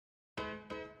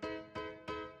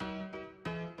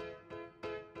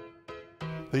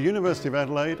The University of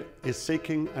Adelaide is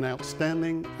seeking an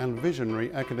outstanding and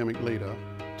visionary academic leader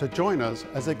to join us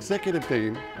as Executive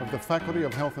Dean of the Faculty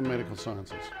of Health and Medical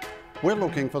Sciences. We're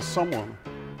looking for someone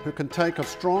who can take a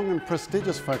strong and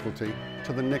prestigious faculty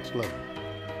to the next level.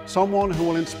 Someone who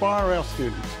will inspire our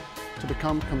students to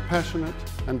become compassionate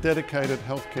and dedicated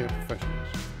healthcare professionals.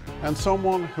 And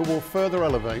someone who will further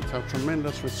elevate our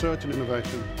tremendous research and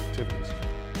innovation activities.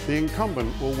 The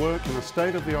incumbent will work in a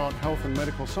state-of-the-art health and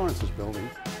medical sciences building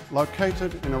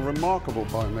located in a remarkable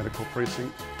biomedical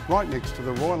precinct right next to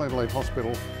the Royal Adelaide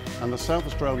Hospital and the South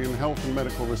Australian Health and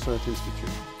Medical Research Institute.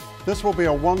 This will be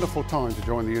a wonderful time to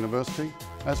join the university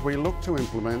as we look to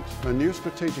implement a new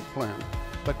strategic plan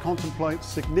that contemplates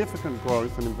significant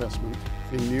growth and investment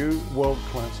in new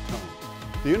world-class talent.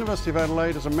 The University of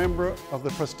Adelaide is a member of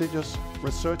the prestigious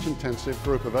research-intensive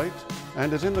Group of 8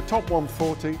 and is in the top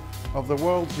 140 of the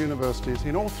world's universities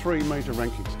in all three major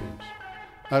ranking schemes.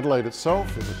 Adelaide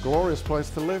itself is a glorious place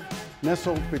to live,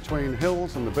 nestled between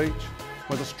hills and the beach,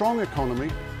 with a strong economy,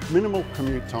 minimal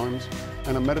commute times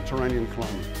and a Mediterranean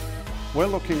climate. We're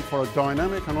looking for a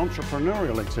dynamic and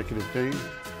entrepreneurial Executive Dean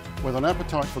with an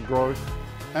appetite for growth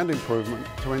and improvement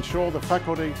to ensure the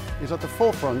faculty is at the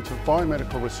forefront of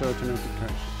biomedical research and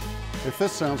education. If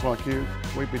this sounds like you,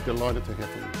 we'd be delighted to hear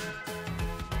from you.